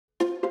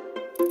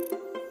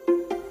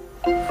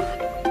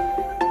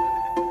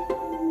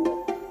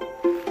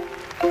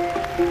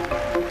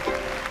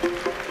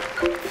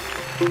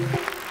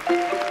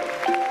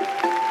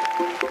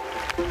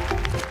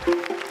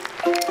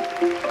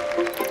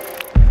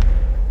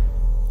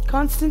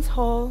Constance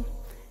Hall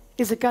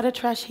is a gutter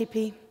trash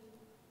hippie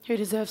who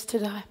deserves to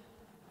die.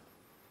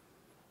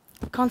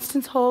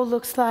 Constance Hall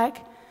looks like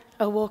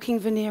a walking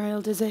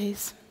venereal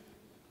disease.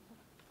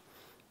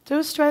 Do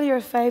Australia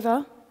a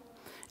favour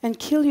and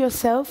kill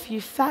yourself, you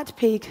fat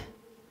pig.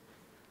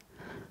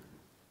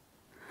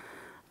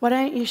 Why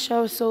don't you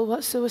show us all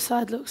what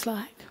suicide looks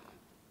like?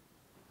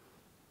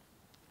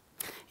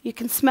 You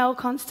can smell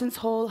Constance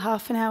Hall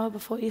half an hour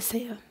before you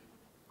see her.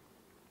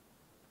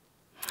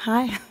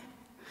 Hi.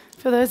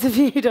 For those of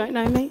you who don't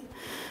know me,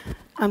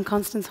 I'm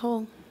Constance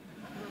Hall.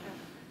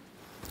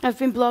 I've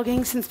been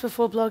blogging since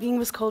before blogging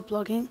was called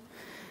blogging,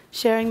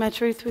 sharing my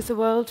truth with the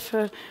world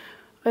for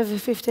over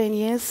 15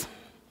 years.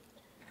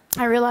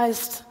 I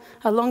realised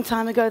a long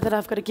time ago that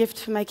I've got a gift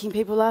for making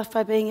people laugh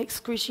by being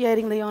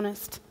excruciatingly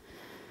honest.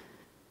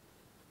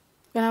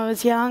 When I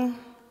was young,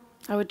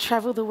 I would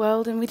travel the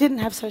world, and we didn't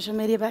have social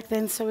media back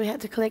then, so we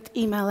had to collect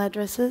email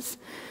addresses.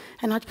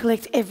 And I'd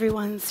collect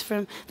everyone's,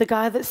 from the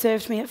guy that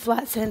served me at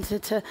Flight Centre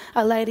to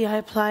a lady I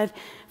applied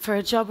for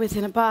a job with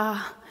in a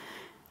bar.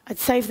 I'd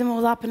save them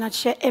all up and I'd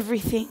share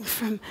everything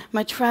from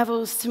my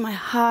travels to my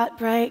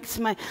heartbreak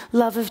to my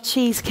love of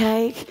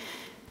cheesecake.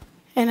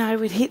 And I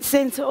would hit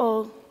send to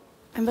all.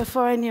 And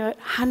before I knew it,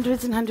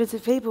 hundreds and hundreds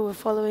of people were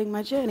following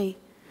my journey.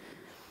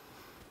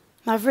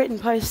 I've written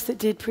posts that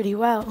did pretty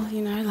well,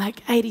 you know,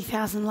 like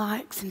 80,000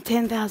 likes and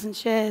 10,000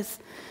 shares.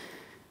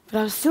 But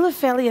I was still a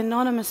fairly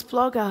anonymous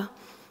blogger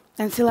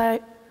until I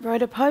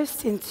wrote a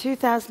post in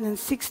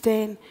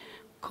 2016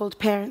 called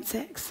Parent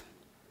Sex,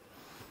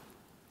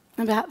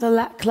 about the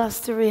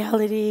lackluster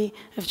reality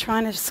of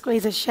trying to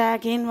squeeze a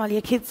shag in while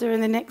your kids are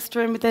in the next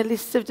room with their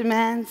lists of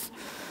demands.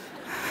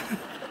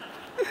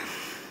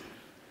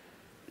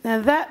 Now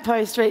that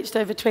post reached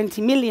over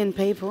 20 million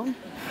people.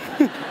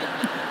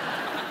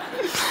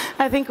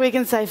 I think we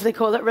can safely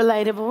call it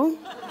relatable.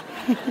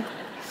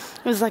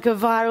 It was like a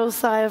viral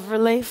sigh of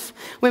relief.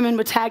 Women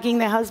were tagging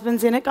their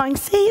husbands in it, going,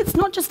 see, it's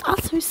not just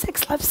us whose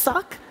sex lives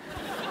suck.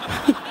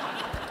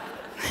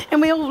 And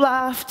we all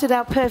laughed at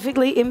our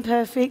perfectly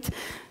imperfect,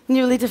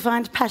 newly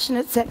defined,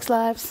 passionate sex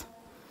lives.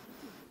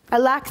 I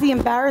lack the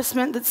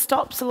embarrassment that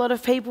stops a lot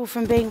of people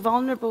from being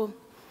vulnerable.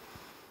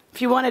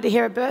 If you wanted to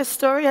hear a birth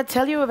story, I'd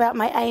tell you about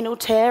my anal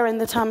tear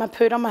and the time I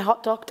pooed on my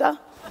hot doctor.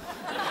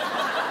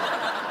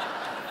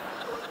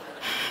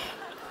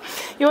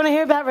 You want to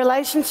hear about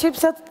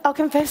relationships? I'll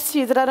confess to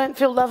you that I don't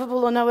feel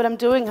lovable or know what I'm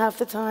doing half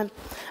the time.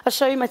 I'll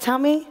show you my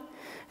tummy,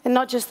 and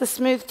not just the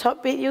smooth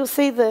top bit. You'll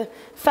see the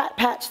fat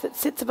patch that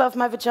sits above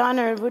my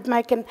vagina and would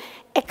make an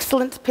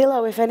excellent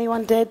pillow if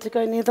anyone dared to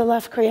go near the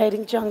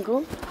life-creating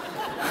jungle.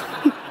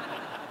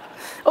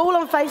 All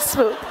on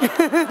Facebook.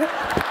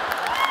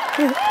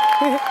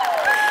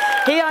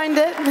 He owned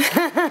it.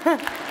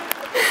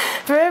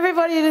 For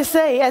everybody to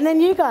see. And then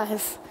you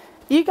guys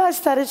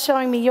started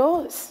showing me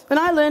yours. When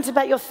I learned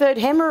about your third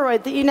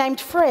hemorrhoid that you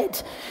named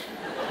Fred,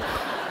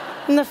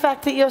 and the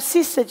fact that your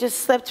sister just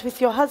slept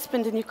with your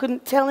husband and you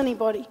couldn't tell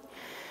anybody.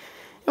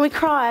 And we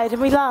cried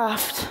and we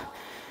laughed.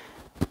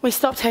 We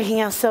stopped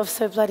taking ourselves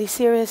so bloody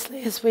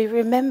seriously as we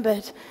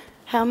remembered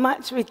how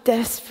much we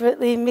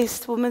desperately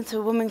missed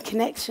woman-to-woman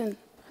connection.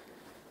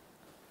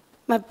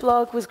 My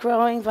blog was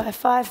growing by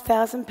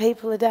 5,000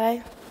 people a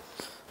day.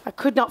 I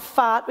could not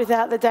fart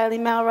without the Daily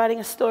Mail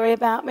writing a story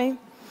about me.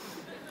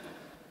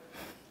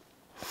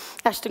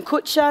 Ashton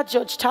Kutcher,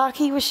 George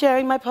Takei was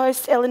sharing my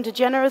posts. Ellen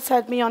DeGeneres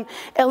had me on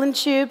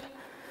EllenTube.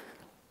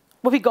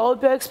 Whoopi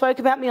Goldberg spoke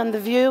about me on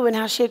The View and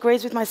how she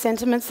agrees with my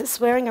sentiments that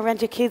swearing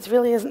around your kids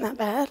really isn't that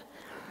bad.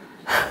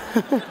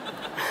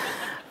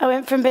 I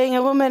went from being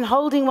a woman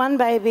holding one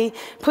baby,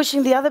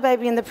 pushing the other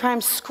baby in the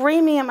pram,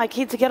 screaming at my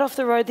kid to get off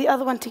the road, the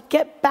other one to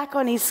get back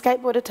on his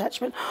skateboard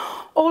attachment,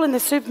 all in the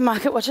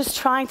supermarket while just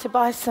trying to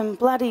buy some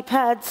bloody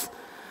pads,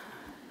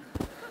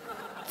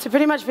 to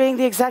pretty much being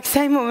the exact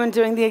same woman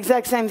doing the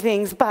exact same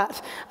things.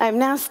 But I am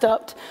now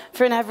stopped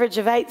for an average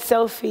of 8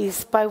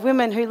 selfies by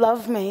women who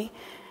love me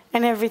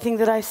and everything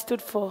that I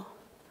stood for.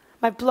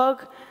 My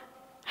blog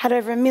had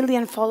over 1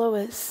 million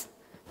followers.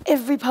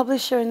 Every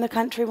publisher in the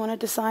country wanted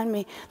to sign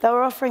me. They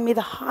were offering me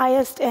the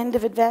highest end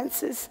of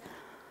advances.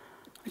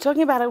 We're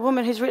talking about a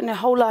woman who's written her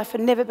whole life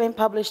and never been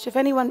published. If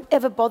anyone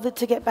ever bothered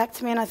to get back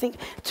to me, and I think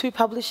 2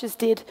 publishers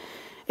did,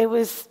 it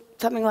was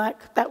something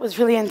like, that was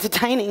really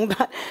entertaining,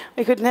 but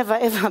we could never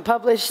ever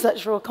publish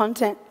such raw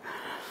content.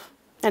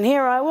 And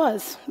here I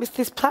was, with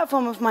this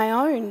platform of my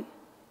own,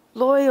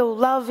 loyal,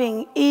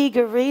 loving,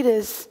 eager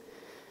readers,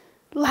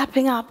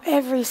 lapping up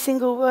every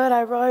single word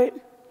I wrote.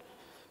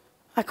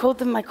 I called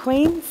them my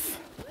queens.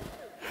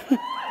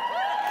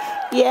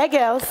 Yeah,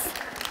 girls.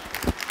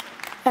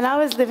 And I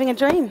was living a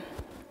dream.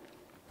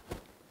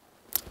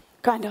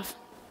 Kind of.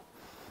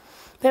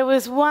 There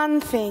was one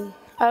thing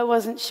I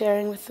wasn't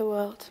sharing with the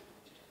world.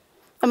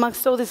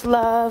 Amongst all this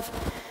love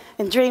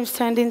and dreams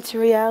turned into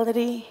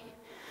reality,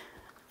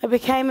 I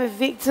became a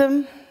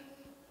victim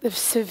of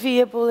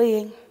severe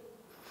bullying.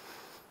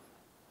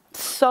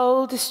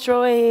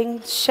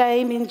 Soul-destroying,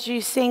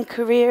 shame-inducing,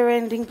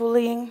 career-ending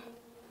bullying.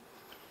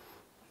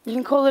 You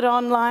can call it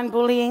online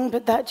bullying,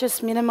 but that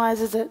just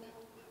minimises it.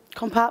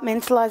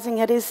 compartmentalising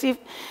it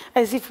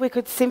as if we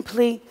could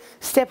simply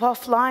step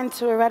offline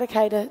to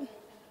eradicate it.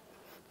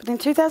 But in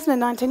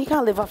 2019, you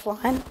can't live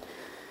offline.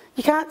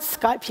 You can't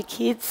Skype your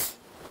kids,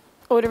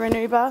 order an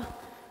Uber,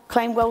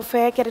 claim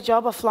welfare, get a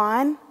job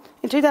offline.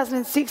 In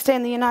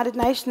 2016, the United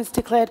Nations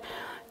declared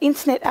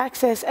internet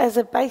access as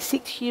a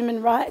basic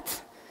human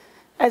right,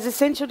 as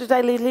essential to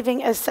daily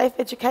living, as safe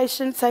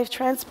education, safe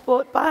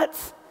transport,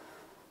 but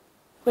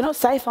we're not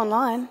safe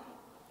online.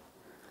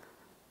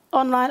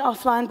 Online,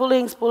 offline,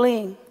 bullying's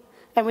bullying,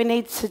 and we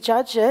need to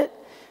judge it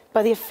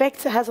by the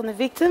effects it has on the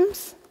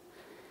victims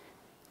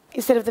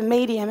instead of the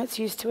medium it's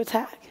used to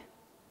attack.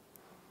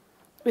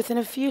 Within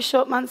a few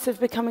short months of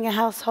becoming a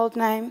household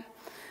name,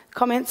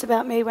 comments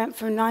about me went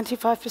from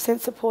 95%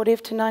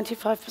 supportive to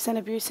 95%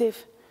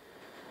 abusive.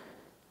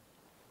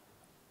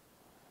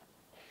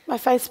 My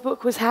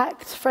Facebook was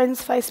hacked,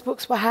 friends'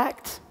 Facebooks were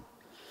hacked,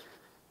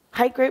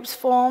 hate groups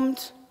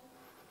formed,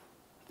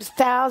 there's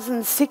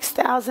thousands,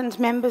 6,000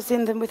 members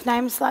in them with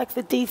names like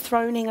the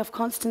dethroning of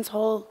Constance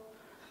Hall.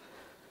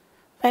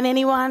 And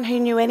anyone who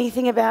knew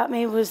anything about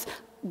me was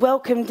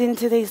welcomed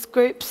into these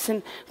groups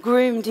and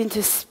groomed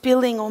into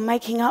spilling or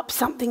making up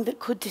something that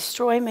could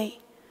destroy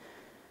me.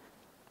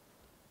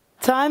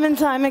 Time and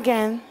time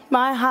again,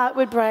 my heart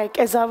would break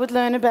as I would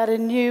learn about a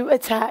new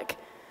attack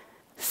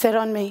set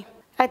on me.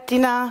 At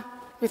dinner,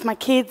 with my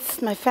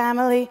kids, my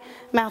family,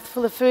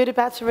 mouthful of food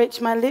about to reach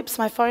my lips,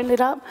 my phone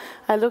lit up.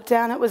 I looked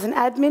down, it was an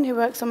admin who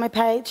works on my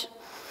page.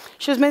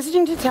 She was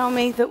messaging to tell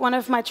me that one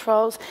of my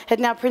trolls had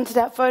now printed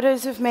out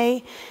photos of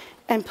me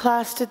and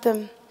plastered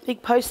them,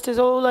 big posters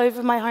all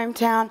over my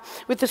hometown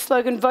with the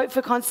slogan, "Vote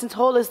for Constance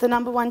Hall as the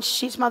 #1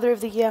 shit mother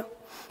of the year."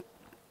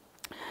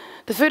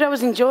 The food I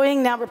was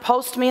enjoying now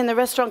repulsed me and the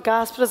restaurant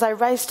gasped as I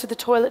raced to the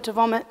toilet to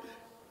vomit.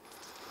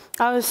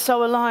 I was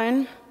so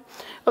alone.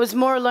 I was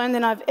more alone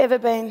than I've ever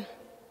been.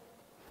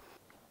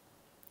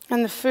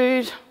 And the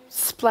food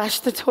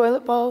splashed the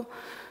toilet bowl,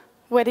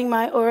 wetting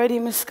my already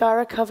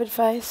mascara-covered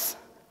face.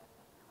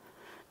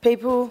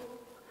 People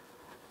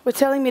were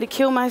telling me to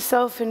kill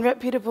myself in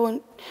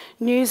reputable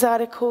news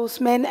articles.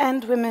 Men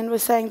and women were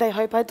saying they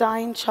hope I die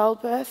in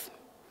childbirth.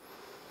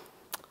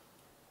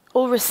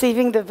 All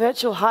receiving the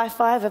virtual high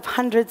five of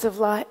hundreds of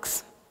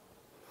likes.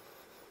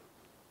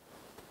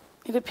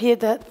 It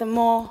appeared that the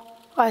more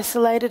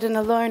isolated and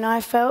alone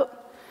I felt,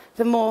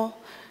 the more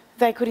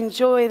they could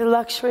enjoy the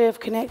luxury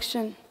of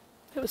connection.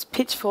 It was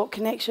pitchfork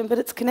connection, but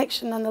it's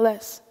connection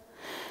nonetheless.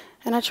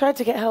 And I tried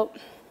to get help.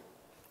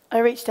 I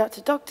reached out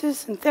to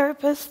doctors and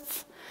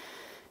therapists,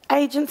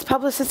 agents,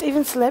 publicists,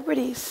 even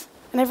celebrities,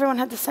 and everyone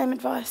had the same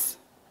advice.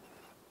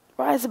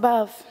 Rise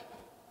above.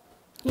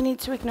 You need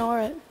to ignore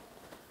it.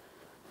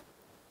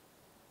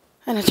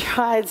 And I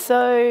tried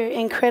so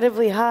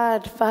incredibly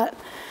hard, but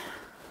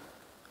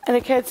it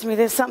occurred to me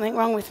there's something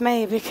wrong with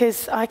me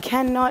because I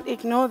cannot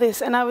ignore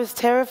this. And I was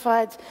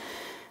terrified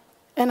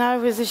and I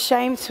was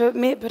ashamed to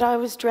admit, but I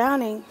was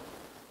drowning.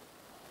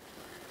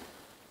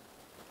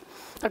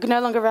 I could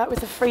no longer write with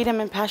the freedom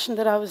and passion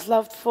that I was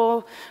loved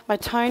for. My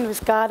tone was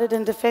guarded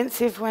and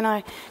defensive when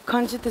I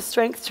conjured the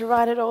strength to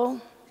write it all.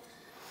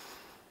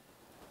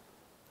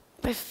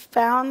 I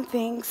found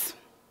things,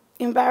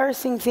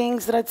 embarrassing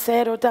things that I'd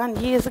said or done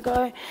years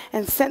ago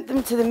and sent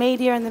them to the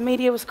media, and the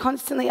media was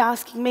constantly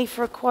asking me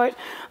for a quote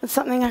on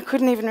something I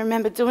couldn't even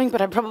remember doing,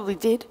 but I probably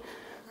did.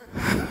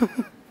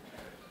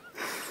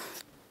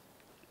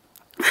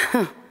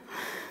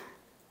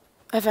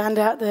 I found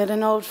out that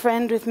an old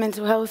friend with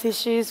mental health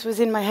issues was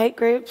in my hate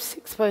groups,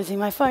 exposing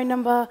my phone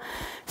number,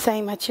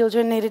 saying my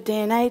children needed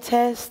DNA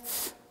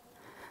tests.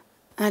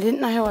 I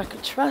didn't know who I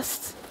could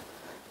trust.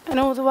 And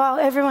all the while,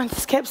 everyone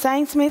just kept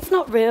saying to me, "It's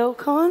not real,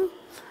 Con.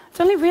 It's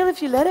only real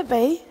if you let it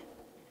be."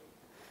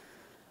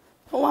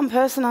 But one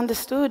person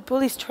understood.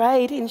 Bullies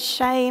trade in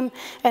shame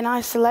and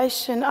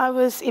isolation. I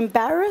was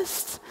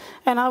embarrassed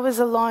and I was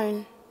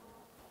alone.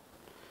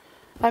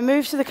 I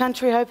moved to the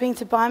country hoping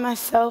to buy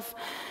myself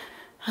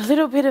a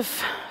little bit of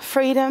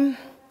freedom,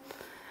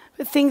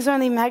 but things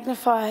only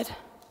magnified.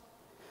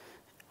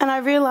 And I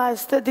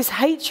realized that this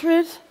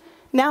hatred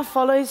now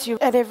follows you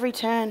at every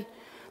turn.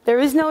 There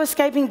is no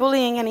escaping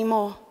bullying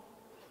anymore.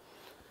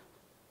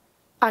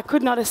 I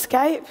could not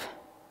escape.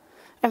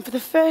 And for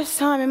the first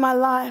time in my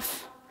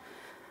life,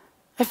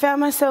 I found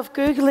myself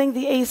Googling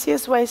the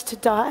easiest ways to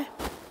die.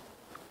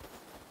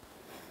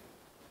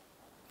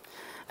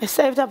 I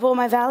saved up all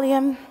my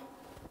Valium.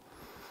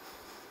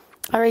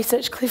 I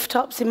researched cliff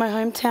tops in my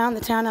hometown,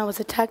 the town I was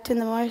attacked in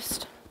the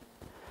most.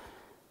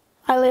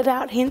 I let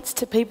out hints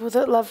to people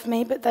that loved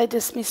me, but they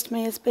dismissed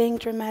me as being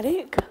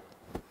dramatic.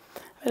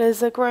 But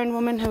as a grown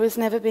woman who has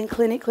never been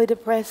clinically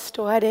depressed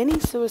or had any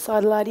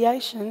suicidal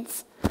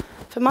ideations,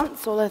 for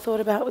months all I thought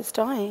about was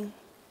dying.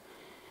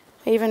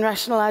 I even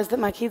rationalised that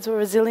my kids were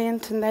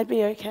resilient and they'd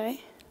be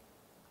okay.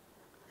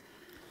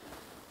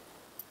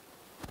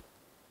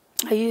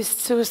 I used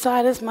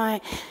suicide as my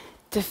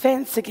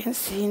defence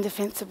against the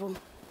indefensible.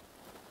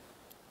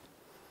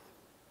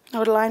 I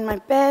would lie in my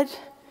bed,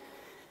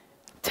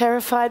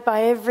 Terrified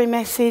by every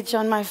message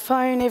on my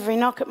phone, every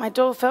knock at my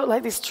door felt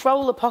like this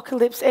troll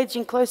apocalypse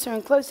edging closer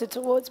and closer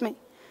towards me.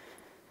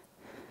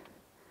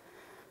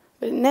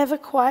 But it never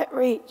quite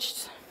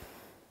reached.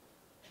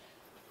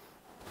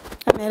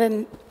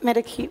 I met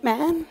a cute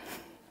man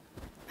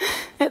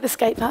at the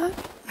skate park.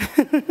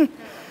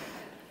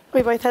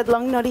 We both had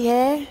long, knotty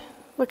hair.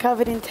 We're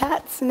covered in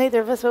tats, and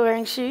neither of us were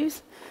wearing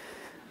shoes.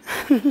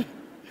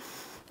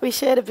 We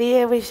shared a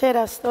beer, we shared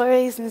our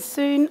stories, and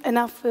soon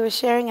enough we were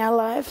sharing our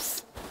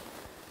lives.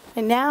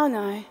 I now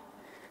know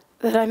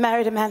that I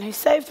married a man who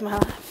saved my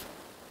life.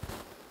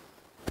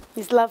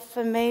 His love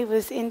for me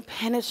was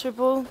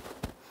impenetrable.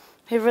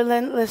 He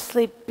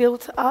relentlessly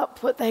built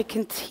up what they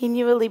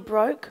continually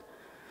broke,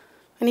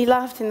 and he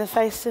laughed in the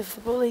face of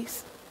the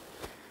bullies.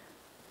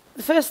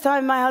 The first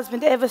time my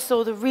husband ever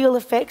saw the real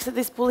effects that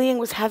this bullying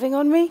was having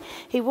on me,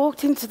 he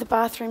walked into the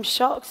bathroom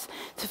shocked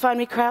to find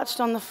me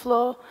crouched on the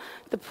floor.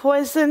 The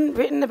poison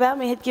written about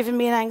me had given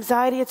me an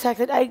anxiety attack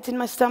that ached in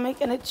my stomach,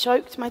 and it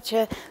choked my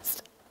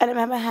chest, and it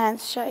made my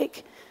hands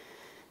shake.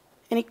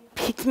 And he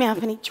picked me up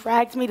and he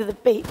dragged me to the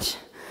beach.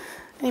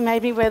 And he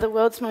made me wear the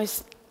world's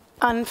most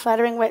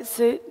unflattering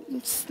wetsuit,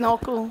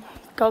 snorkel,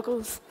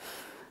 goggles.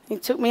 He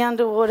took me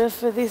underwater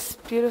for this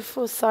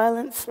beautiful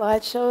silent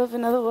slideshow of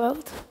another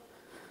world.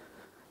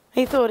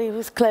 He thought he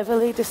was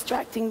cleverly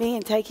distracting me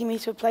and taking me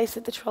to a place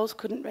that the trolls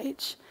couldn't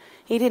reach.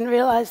 He didn't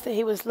realise that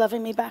he was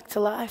loving me back to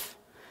life,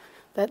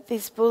 that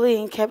this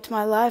bullying kept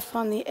my life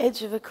on the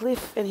edge of a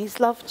cliff, and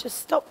his love just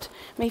stopped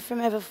me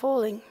from ever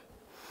falling.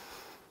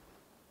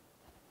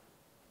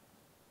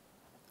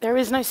 There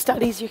is no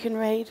studies you can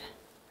read.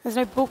 There's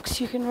no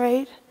books you can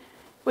read.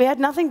 We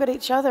had nothing but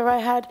each other. I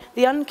had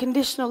the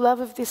unconditional love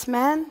of this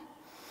man,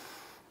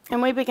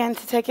 and we began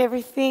to take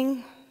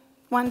everything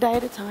one day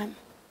at a time.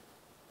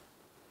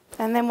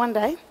 And then one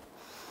day,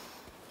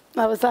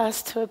 I was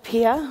asked to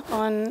appear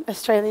on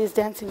Australia's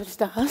Dancing with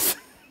Stars.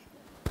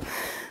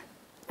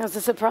 It was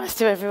a surprise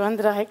to everyone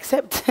that I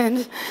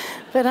accepted,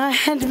 but I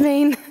had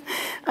been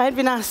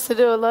asked to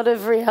do a lot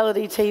of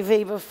reality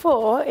TV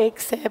before,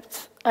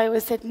 except I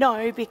always said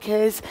no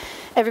because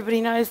everybody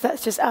knows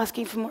that's just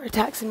asking for more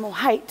attacks and more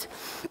hate.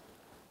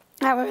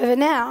 However,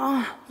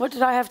 now, what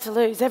did I have to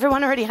lose?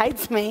 Everyone already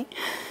hates me.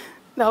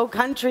 The whole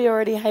country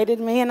already hated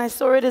me, and I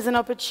saw it as an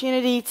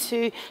opportunity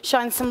to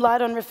shine some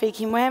light on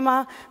Rafiki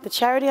Mwema, the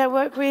charity I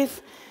work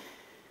with.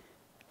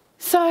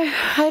 So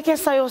I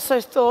guess I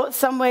also thought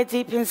somewhere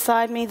deep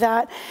inside me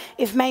that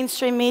if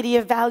mainstream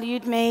media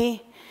valued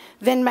me,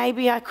 then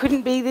maybe I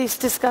couldn't be this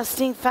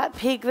disgusting fat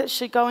pig that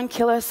should go and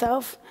kill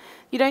herself.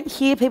 You don't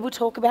hear people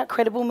talk about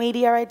credible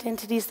media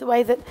identities the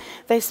way that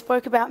they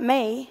spoke about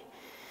me.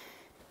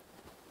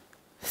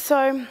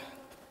 So,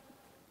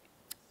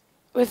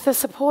 with the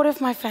support of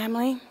my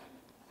family,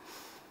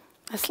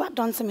 I slapped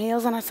on some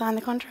heels and I signed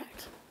the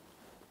contract.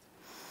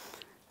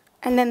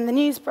 And then the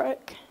news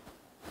broke,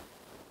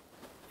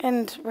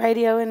 and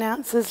radio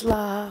announcers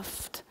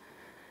laughed.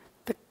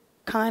 The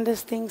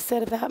kindest things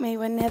said about me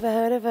were never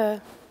heard of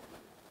her.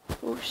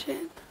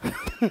 Bullshit.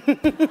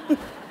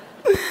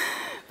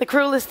 The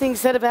cruelest things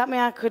said about me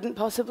I couldn't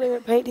possibly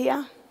repeat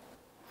here.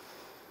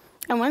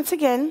 And once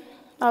again,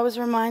 I was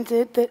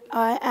reminded that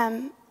I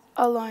am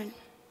alone.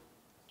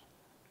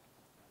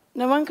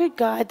 No one could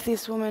guide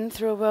this woman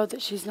through a world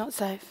that she's not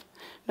safe.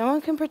 No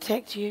one can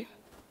protect you.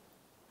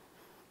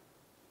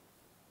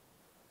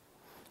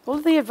 All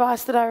of the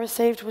advice that I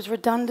received was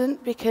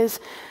redundant because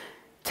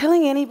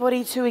telling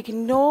anybody to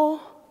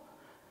ignore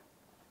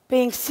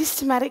being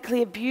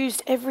systematically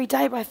abused every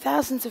day by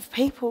thousands of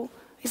people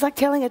is like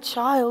telling a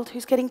child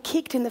who's getting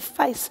kicked in the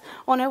face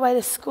on her way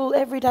to school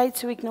every day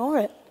to ignore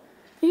it.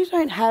 You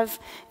don't have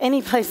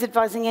any place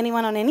advising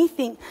anyone on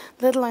anything,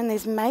 let alone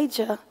these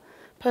major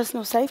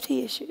personal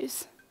safety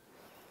issues.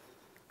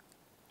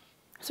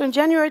 So in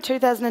January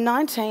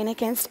 2019,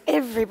 against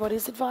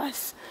everybody's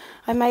advice,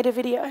 I made a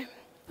video.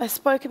 I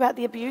spoke about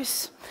the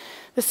abuse,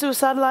 the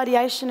suicidal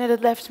ideation it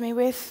had left me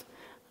with.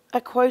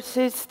 I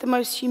quoted the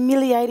most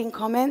humiliating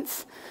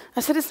comments. I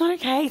said, it's not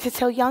okay to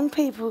tell young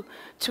people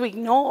to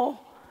ignore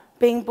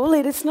being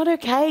bullied. It's not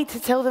okay to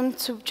tell them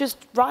to just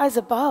rise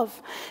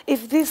above.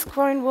 If this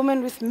grown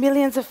woman with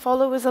millions of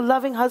followers, a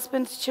loving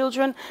husband,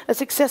 children, a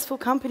successful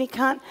company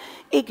can't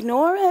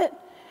ignore it,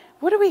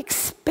 what are we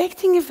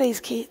expecting of these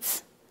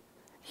kids?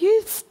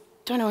 Youths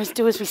don't always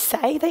do as we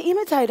say. They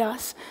imitate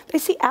us. They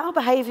see our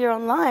behaviour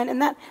online,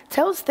 and that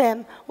tells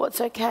them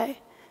what's okay.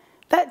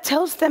 That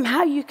tells them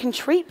how you can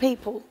treat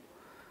people.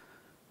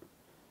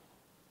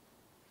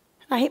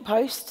 I hit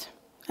post,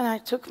 and I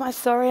took my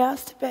sorry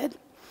ass to bed.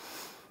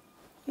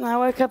 And I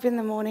woke up in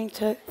the morning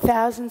to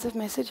thousands of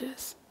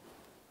messages.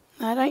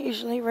 I don't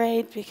usually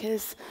read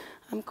because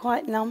I'm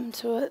quite numb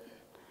to it.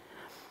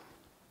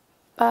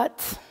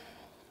 But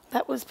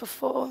that was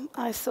before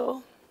I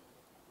saw.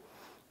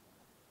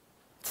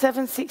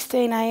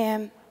 7:16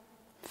 a.m,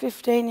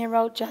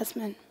 15-year-old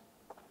Jasmine.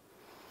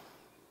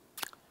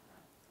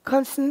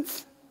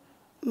 Constance,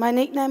 my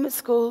nickname at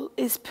school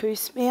is Poo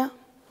Smear.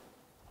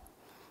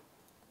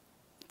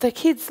 The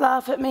kids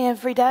laugh at me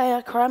every day.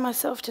 I cry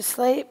myself to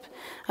sleep.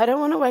 I don't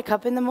want to wake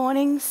up in the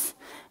mornings,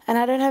 and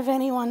I don't have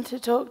anyone to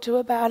talk to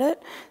about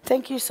it.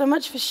 Thank you so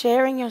much for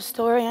sharing your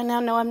story. I now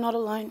know I'm not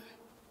alone.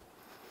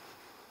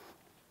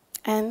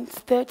 And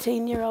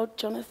 13-year-old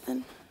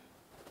Jonathan.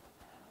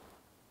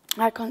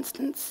 Hi,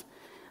 Constance.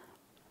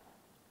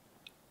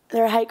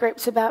 There are hate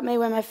groups about me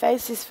where my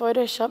face is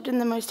photoshopped in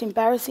the most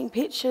embarrassing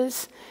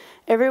pictures.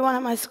 Everyone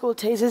at my school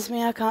teases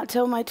me. I can't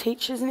tell my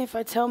teachers, and if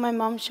I tell my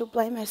mum, she'll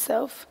blame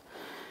herself.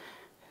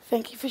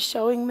 Thank you for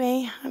showing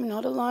me I'm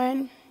not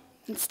alone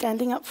and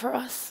standing up for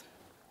us.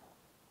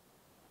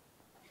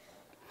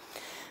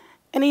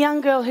 And a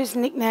young girl whose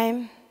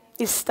nickname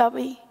is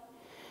Stubby,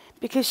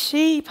 because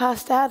she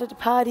passed out at a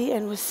party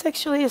and was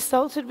sexually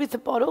assaulted with a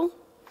bottle,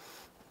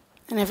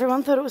 and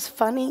everyone thought it was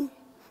funny.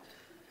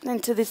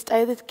 And to this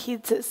day, the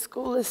kids at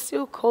school are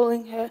still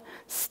calling her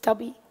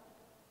Stubby.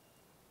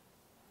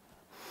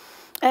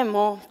 And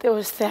more. There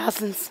was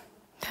thousands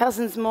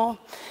more.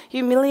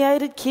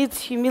 Humiliated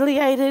kids,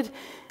 humiliated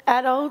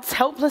adults,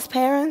 helpless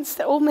parents,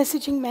 they're all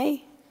messaging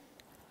me.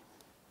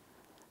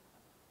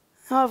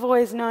 I've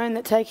always known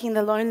that taking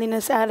the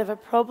loneliness out of a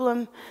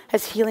problem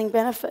has healing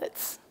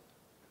benefits.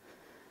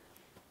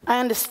 I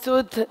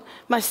understood that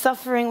my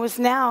suffering was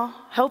now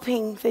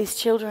helping these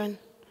children.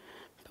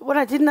 But what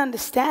I didn't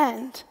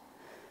understand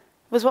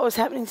was what was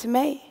happening to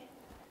me.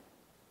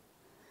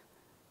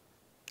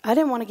 I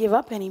didn't want to give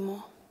up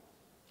anymore.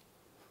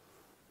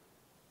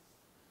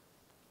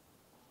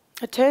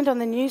 I turned on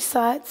the news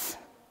sites.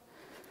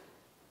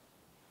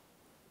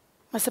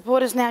 My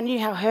supporters now knew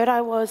how hurt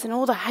I was, and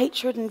all the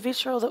hatred and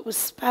vitriol that was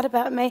spat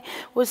about me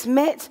was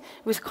met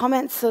with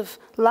comments of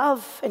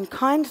love and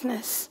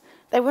kindness.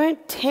 They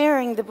weren't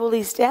tearing the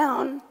bullies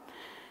down,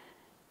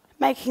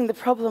 making the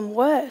problem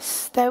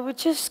worse. They were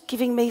just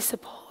giving me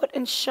support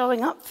and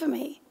showing up for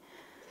me.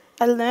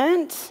 I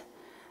learned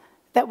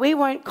that we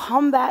won't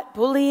combat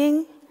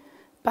bullying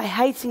by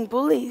hating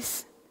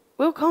bullies.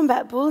 We'll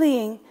combat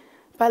bullying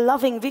by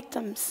loving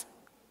victims.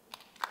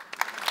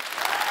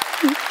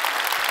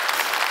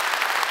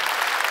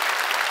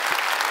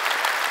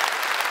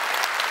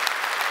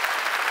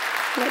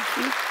 Thank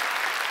you.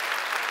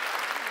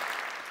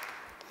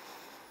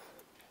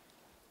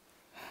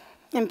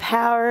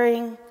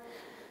 Empowering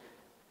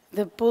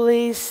the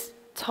bully's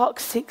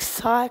toxic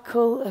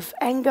cycle of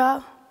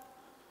anger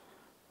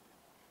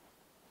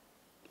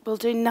will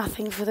do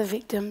nothing for the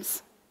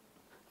victims.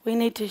 We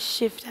need to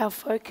shift our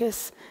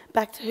focus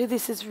back to who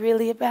this is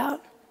really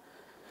about.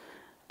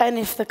 And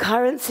if the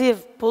currency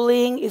of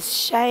bullying is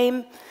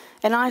shame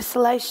and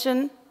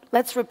isolation,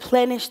 let's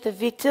replenish the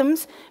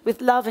victims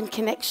with love and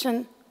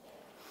connection.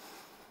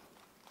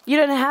 You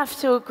don't have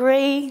to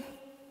agree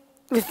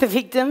with the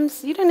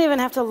victims. You don't even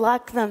have to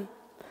like them.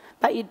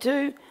 But you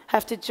do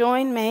have to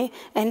join me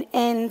and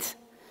end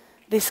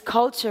this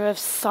culture of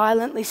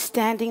silently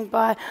standing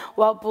by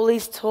while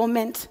bullies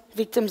torment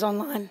victims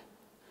online.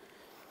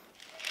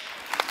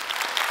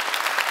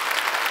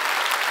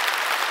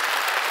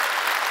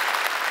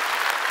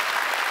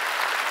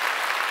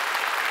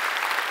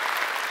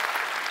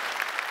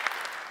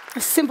 A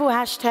simple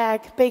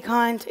hashtag, be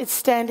kind, it's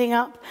standing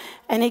up,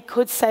 and it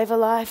could save a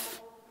life.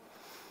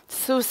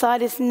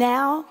 Suicide is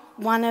now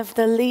one of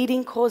the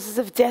leading causes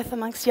of death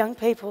amongst young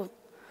people.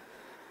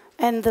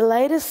 And the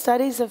latest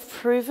studies have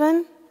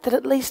proven that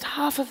at least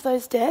half of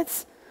those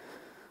deaths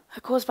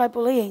are caused by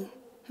bullying.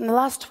 In the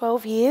last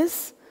 12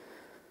 years,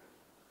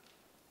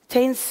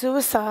 teen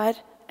suicide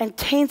and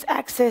teens'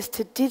 access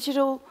to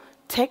digital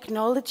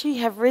technology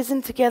have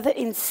risen together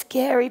in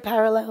scary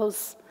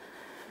parallels.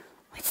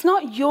 It's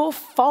not your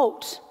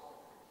fault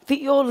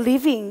that you're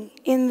living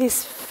in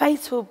this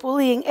fatal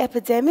bullying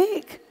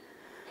epidemic,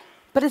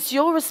 but it's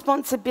your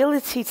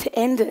responsibility to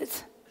end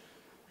it.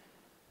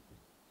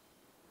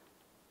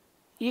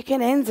 You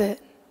can end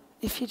it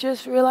if you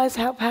just realize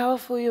how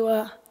powerful you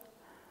are.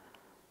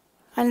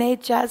 I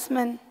need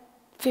Jasmine,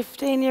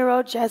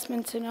 15-year-old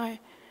Jasmine, to know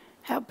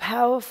how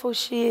powerful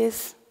she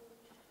is.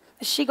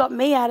 She got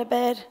me out of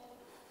bed.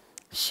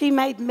 She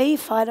made me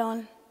fight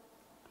on.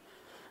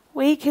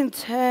 We can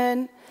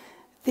turn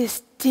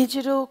this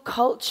digital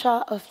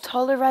culture of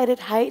tolerated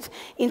hate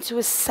into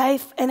a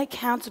safe and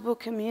accountable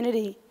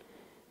community.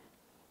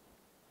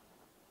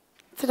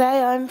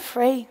 Today I'm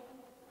free.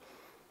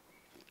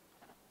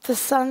 The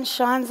sun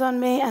shines on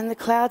me and the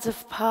clouds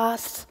have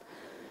passed,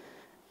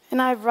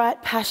 and I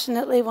write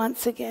passionately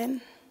once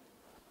again.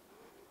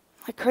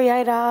 I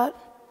create art.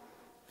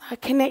 I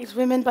connect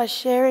women by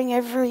sharing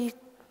every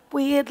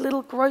weird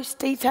little gross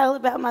detail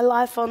about my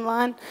life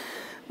online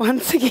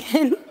once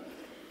again.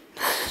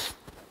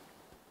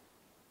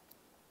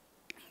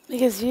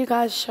 Because you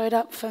guys showed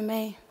up for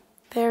me.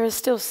 There are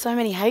still so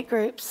many hate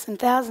groups and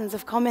thousands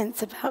of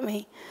comments about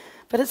me,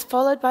 but it's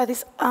followed by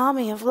this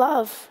army of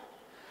love.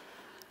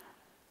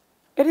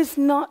 It is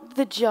not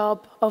the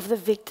job of the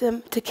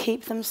victim to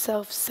keep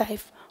themselves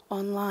safe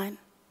online.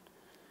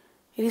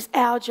 It is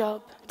our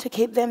job to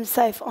keep them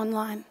safe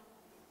online.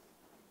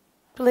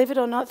 Believe it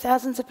or not,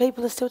 thousands of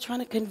people are still trying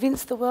to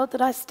convince the world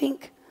that I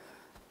stink.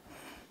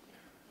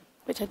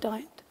 which I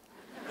don't.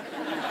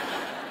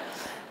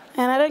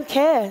 And I don't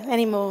care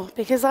anymore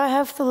because I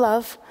have the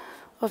love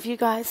of you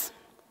guys.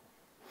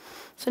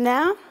 So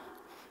now,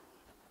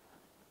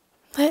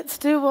 let's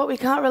do what we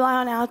can't rely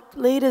on our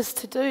leaders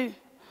to do.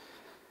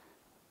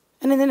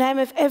 And in the name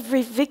of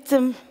every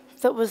victim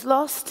that was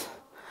lost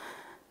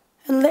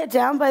and let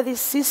down by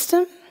this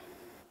system,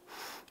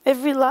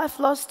 every life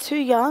lost too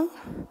young,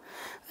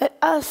 let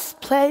us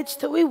pledge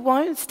that we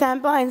won't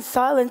stand by in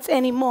silence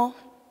anymore.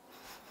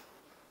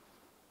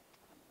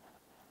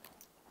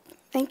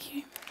 Thank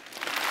you.